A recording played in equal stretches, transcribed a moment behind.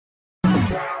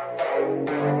What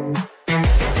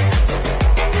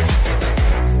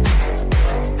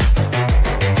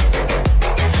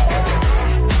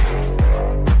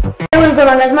is going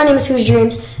on, guys? My name is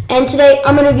WhosDreamz, and today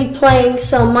I'm going to be playing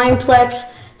some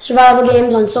Mineplex survival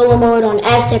games on solo mode on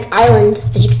Aztec Island,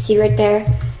 as you can see right there.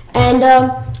 And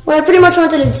what I pretty much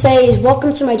wanted to say is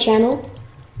welcome to my channel,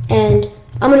 and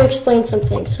I'm going to explain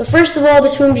something. So first of all,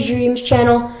 this WhosDreamz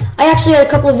channel, I actually had a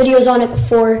couple of videos on it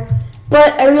before,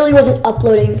 but I really wasn't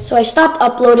uploading. So I stopped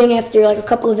uploading after like a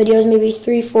couple of videos, maybe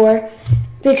 3, 4,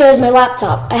 because my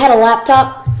laptop. I had a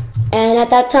laptop, and at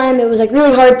that time it was like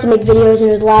really hard to make videos and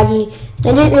it was laggy.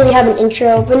 And I didn't really have an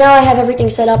intro, but now I have everything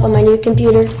set up on my new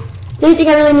computer. The only thing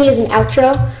I really need is an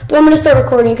outro, but I'm going to start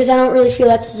recording because I don't really feel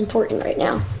that's as important right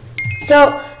now.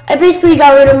 So I basically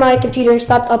got rid of my computer and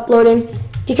stopped uploading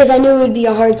because I knew it would be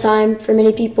a hard time for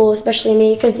many people, especially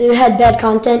me, because it had bad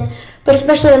content. But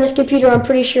especially on this computer, I'm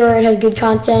pretty sure it has good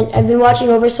content. I've been watching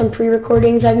over some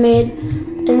pre-recordings I've made,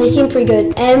 and they seem pretty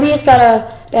good. And we just got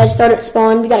a bad start at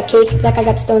spawn. We got a cake. That guy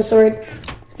got stone sword,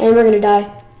 and we're going to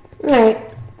die. Alright.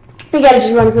 We gotta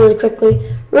just run really quickly.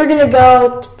 We're gonna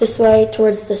go this way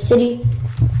towards the city.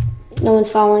 No one's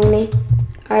following me.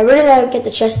 Alright, we're gonna get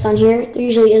the chest down here. There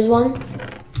usually is one.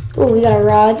 Ooh, we got a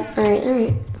rod.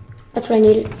 Alright. That's what I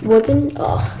needed. Whooping.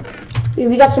 Oh.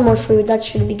 We got some more food. That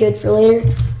should be good for later.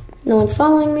 No one's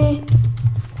following me.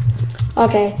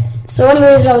 Okay. So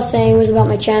anyways, what I was saying was about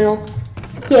my channel.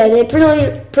 Yeah, they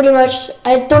pretty much,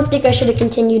 I don't think I should have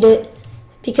continued it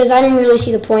because I didn't really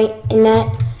see the point in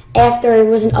that. After I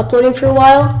wasn't uploading for a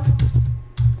while.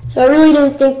 So I really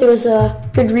didn't think there was a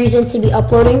good reason to be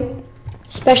uploading,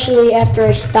 especially after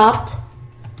I stopped.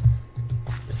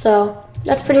 So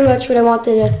that's pretty much what I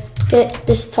wanted to get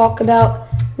this talk about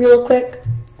real quick.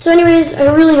 So anyways,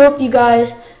 I really hope you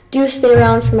guys do stay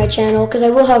around for my channel because I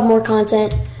will have more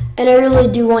content, and I really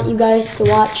do want you guys to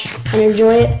watch and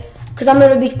enjoy it because I'm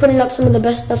going to be putting up some of the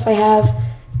best stuff I have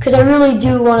because I really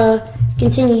do want to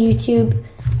continue YouTube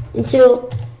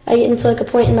until I get into like a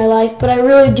point in my life, but I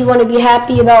really do want to be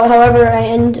happy about however I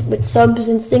end with subs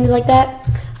and things like that.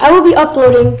 I will be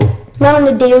uploading, not on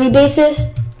a daily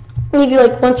basis, maybe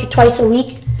like once or twice a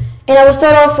week, and I will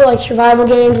start off with like survival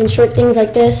games and short things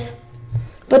like this,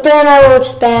 but then I will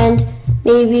expand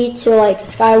maybe to like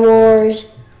Sky Wars,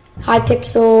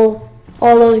 Hypixel,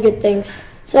 all those good things.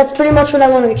 So that's pretty much what I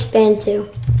want to expand to.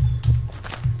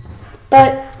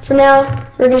 But for now,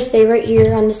 we're going to stay right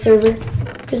here on the server.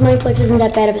 Because Mineplex isn't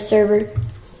that bad of a server.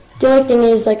 The only thing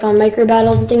is, like on micro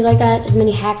battles and things like that, there's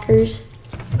many hackers.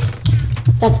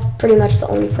 That's pretty much the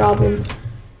only problem.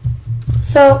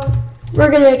 So,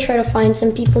 we're going to try to find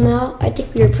some people now. I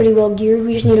think we are pretty well geared.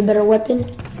 We just need a better weapon.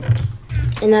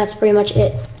 And that's pretty much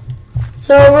it.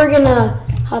 So, we're going to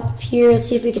hop up here. Let's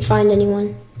see if we can find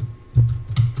anyone.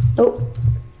 Nope.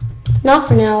 Not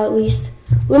for now, at least.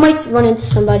 We might run into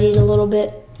somebody in a little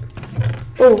bit.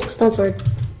 Oh, stone sword.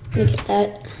 Let me get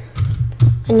that.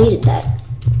 I needed that.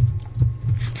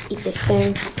 Eat this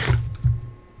thing.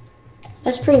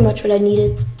 That's pretty much what I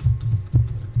needed.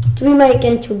 So we might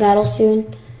get into a battle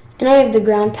soon. And I have the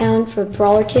ground pound for a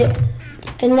brawler kit.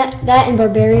 And that and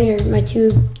barbarian are my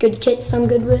two good kits I'm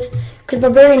good with. Because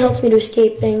barbarian helps me to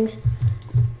escape things.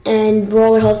 And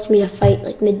brawler helps me to fight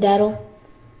like mid-battle.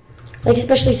 Like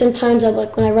especially sometimes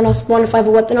like when I run off spawn, if I have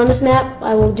a weapon on this map,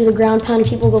 I will do the ground pound and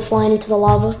people go flying into the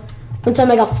lava. One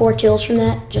time I got 4 kills from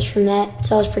that, just from that,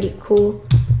 so that was pretty cool.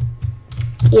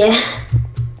 Yeah.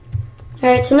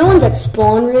 Alright, so no one's at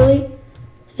spawn, really.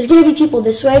 There's going to be people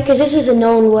this way, because this is a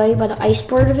known way by the ice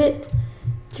part of it.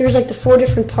 There's like the 4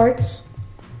 different parts.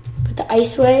 But the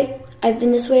ice way, I've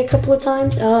been this way a couple of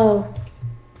times. Oh.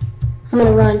 I'm going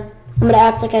to run. I'm going to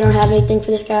act like I don't have anything for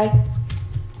this guy.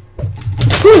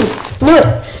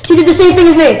 No! She did the same thing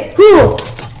as me!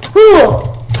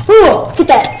 Get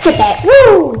that!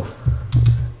 Woo!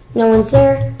 No one's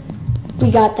there.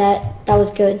 We got that. That was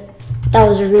good. That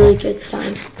was a really good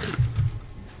time.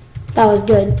 That was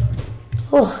good.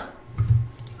 Oh.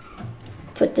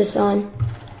 Put this on.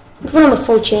 Put on the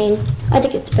full chain. I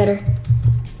think it's better.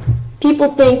 People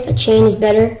think a chain is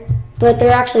better, but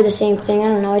they're actually the same thing. I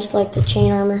don't know. I just like the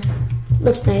chain armor.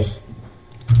 Looks nice.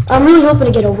 I'm really hoping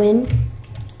to get a win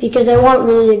because I want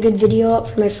really a good video up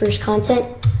for my first content.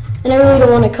 And I really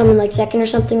don't want to come in like second or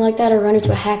something like that or run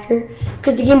into a hacker.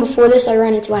 Because the game before this, I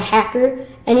ran into a hacker.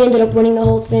 And he ended up winning the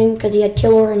whole thing because he had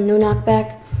killer and no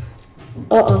knockback.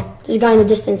 Uh-oh. There's a guy in the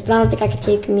distance, but I don't think I can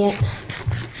take him yet.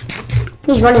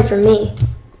 He's running from me.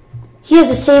 He has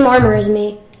the same armor as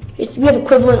me. We have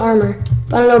equivalent armor.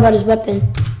 But I don't know about his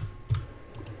weapon.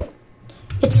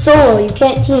 It's solo. You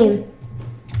can't team.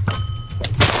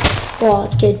 Oh,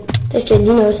 kid. This kid, he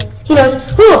knows. He knows.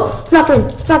 Ooh, it's not coming.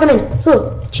 It's not coming.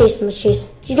 Ooh, chase him. Let's chase him.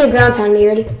 He's gonna ground pound me.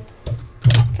 Ready?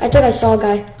 I think I saw a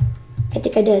guy. I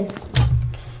think I did.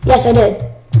 Yes, I did.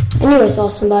 I knew I saw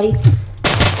somebody.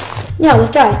 Yeah, this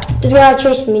guy. This guy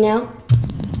chasing me now.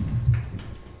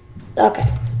 Okay,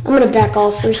 I'm gonna back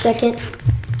off for a second.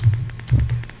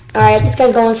 Alright, this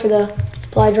guy's going for the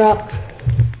supply drop.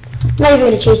 I'm not even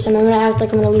gonna chase him. I'm gonna act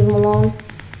like I'm gonna leave him alone.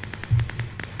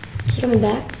 Is he coming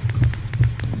back?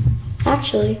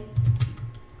 Actually,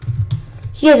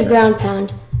 he has a ground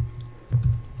pound.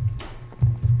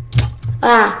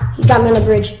 Ah, he got me on the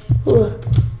bridge. Ugh.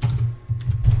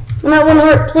 I'm at 1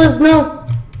 heart, please, no.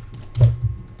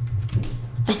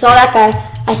 I saw that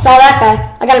guy. I saw that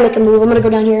guy. I gotta make a move. I'm gonna go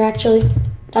down here, actually.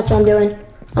 That's what I'm doing.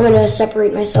 I'm gonna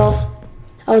separate myself.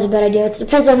 That was a bad idea. It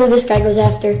depends on who this guy goes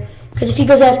after. Because if he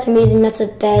goes after me, then that's a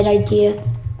bad idea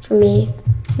for me.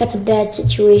 That's a bad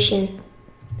situation.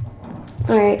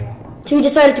 Alright. So he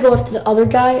decided to go after the other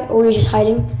guy, or he's just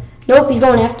hiding? Nope, he's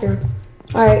going after him.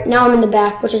 Alright, now I'm in the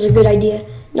back, which is a good idea.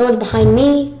 No one's behind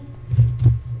me.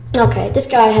 Okay, this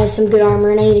guy has some good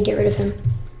armor, and I need to get rid of him.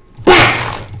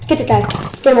 Bam! Get this guy.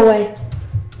 Get him away.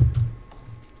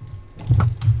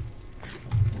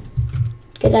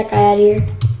 Get that guy out of here.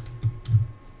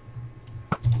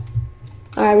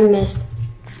 Alright, we missed.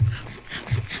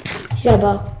 He's got a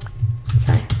bow.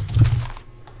 Okay.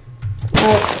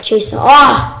 Alright, chase him.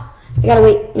 Ah! I gotta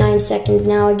wait 9 seconds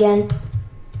now again.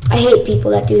 I hate people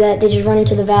that do that. They just run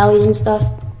into the valleys and stuff.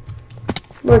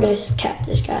 We're gonna cap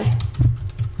this guy.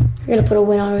 We're gonna put a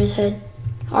win on his head.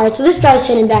 Alright, so this guy's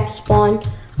heading back to spawn.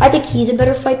 I think he's a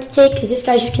better fight to take because this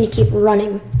guy's just gonna keep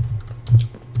running.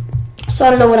 So I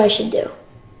don't know what I should do.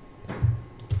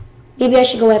 Maybe I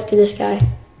should go after this guy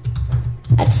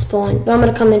at the spawn, but I'm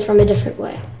gonna come in from a different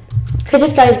way. Because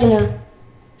this guy's gonna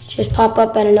just pop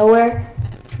up out of nowhere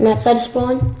from that side of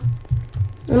spawn.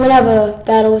 I'm gonna have a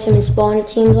battle with him in spawn, it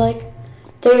seems like.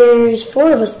 There's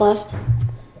 4 of us left.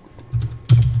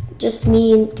 Just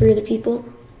me and 3 other people.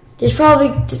 This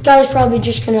guy's probably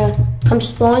just gonna come to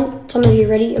spawn. Tell me to get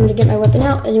ready. I'm gonna get my weapon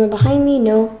out. Anyone behind me?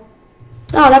 No.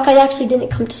 Oh, that guy actually didn't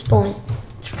come to spawn.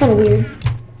 It's kind of weird.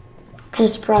 Kind of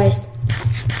surprised.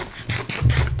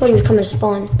 Thought he was coming to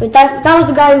spawn. But that was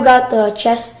the guy who got the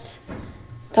chests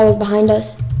that was behind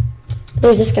us.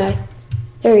 There's this guy.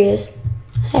 There he is.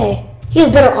 Hey. He has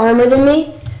better armor than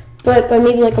me, but by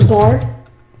maybe like a bar.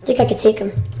 I think I could take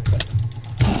him.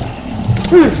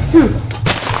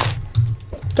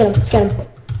 Get him. Let's get him.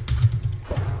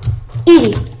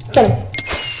 Easy. Get him.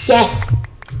 Yes.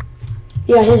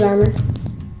 He got his armor.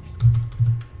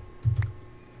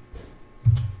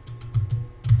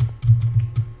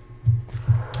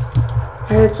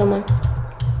 I heard someone.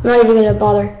 I'm not even gonna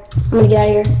bother. I'm gonna get out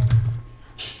of here.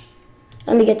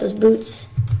 Let me get those boots.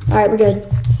 Alright, we're good.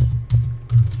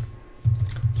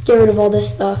 Let's get rid of all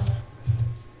this stuff.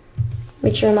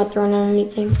 Make sure I'm not throwing out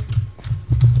anything.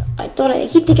 I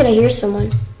keep thinking I hear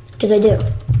someone. Because I do.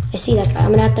 I see that guy.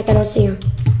 I'm gonna act like I don't see him.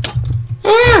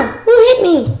 Ow! Who hit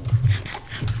me?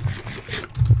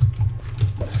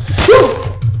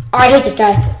 Oh, I hate this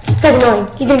guy. This guy's annoying.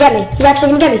 He's gonna get me. He's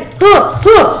actually gonna get me. Oh!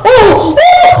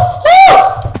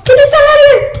 Get this guy out of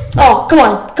here! Oh, come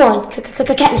on. Come on.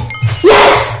 Katniss.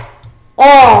 Yes!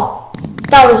 Oh,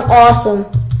 that was awesome.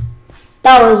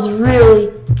 That was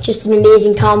really just an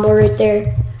amazing combo right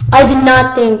there. I did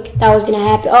not think that was gonna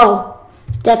happen. Oh,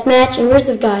 deathmatch. And where's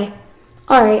the guy?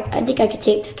 Alright, I think I could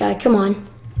take this guy. Come on.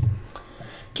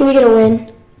 Can we get a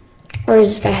win? Or is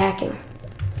this guy hacking?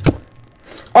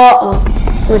 Uh-oh.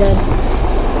 We're dead.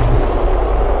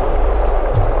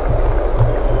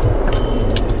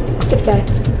 Get the guy.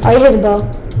 Alright, he has a bow.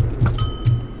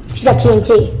 He's got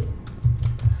TNT.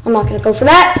 I'm not gonna go for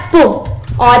that. Boom.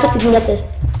 Oh, I think we can get this.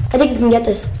 I think we can get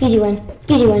this. Easy win.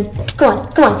 Easy win. Come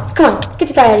on. Come on. Come on. Get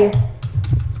this guy out of here.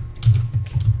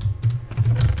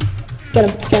 Get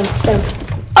him. Get him. Get him.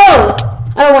 Oh!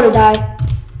 I don't want to die.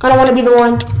 I don't want to be the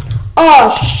one.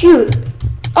 Oh, shoot.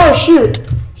 Oh, shoot.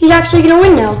 He's actually going to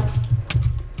win now.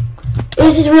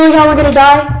 Is this really how we're going to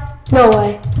die? No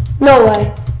way. No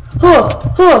way.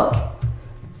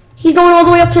 He's going all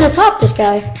the way up to the top, this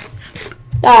guy.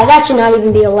 That should not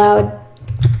even be allowed.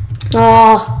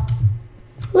 Oh,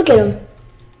 look at him.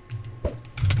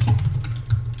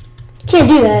 Can't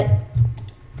do that.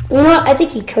 You know what? I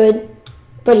think he could,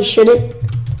 but he shouldn't.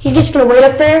 He's just going to wait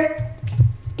up there.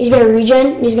 He's going to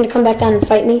regen, and he's going to come back down and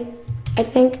fight me, I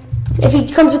think. If he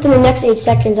comes within the next 8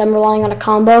 seconds, I'm relying on a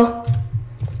combo.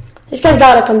 This guy's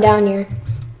got to come down here.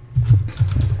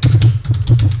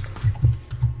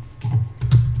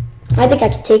 I think I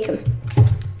could take him.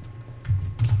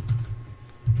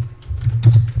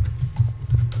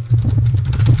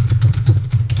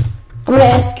 I'm gonna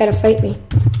ask this guy to fight me.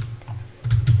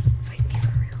 Fight me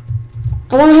for real.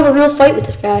 I wanna have a real fight with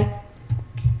this guy.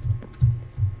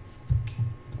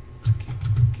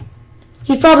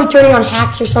 He's probably turning on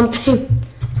hacks or something.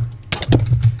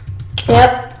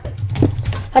 Yep.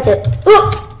 That's it.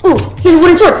 Ooh, ooh, he's a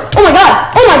wooden sword. Oh my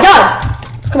god! Oh my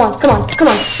god! Come on, come on, come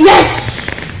on. Yes!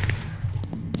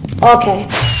 Okay.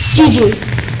 GG.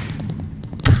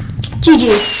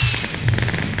 GG.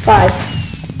 5.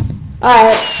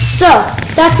 Alright, so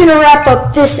that's gonna wrap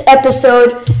up this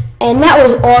episode. And that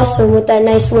was awesome with that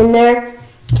nice win there.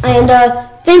 And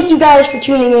thank you guys for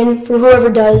tuning in, for whoever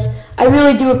does. I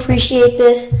really do appreciate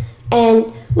this.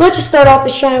 And let's just start off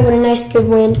the channel with a nice good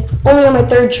win. Only on my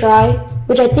 3rd try,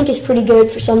 which I think is pretty good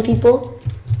for some people.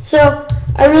 So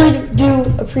I really do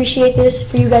appreciate this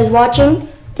for you guys watching.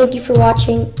 Thank you for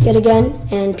watching yet again,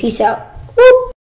 and peace out.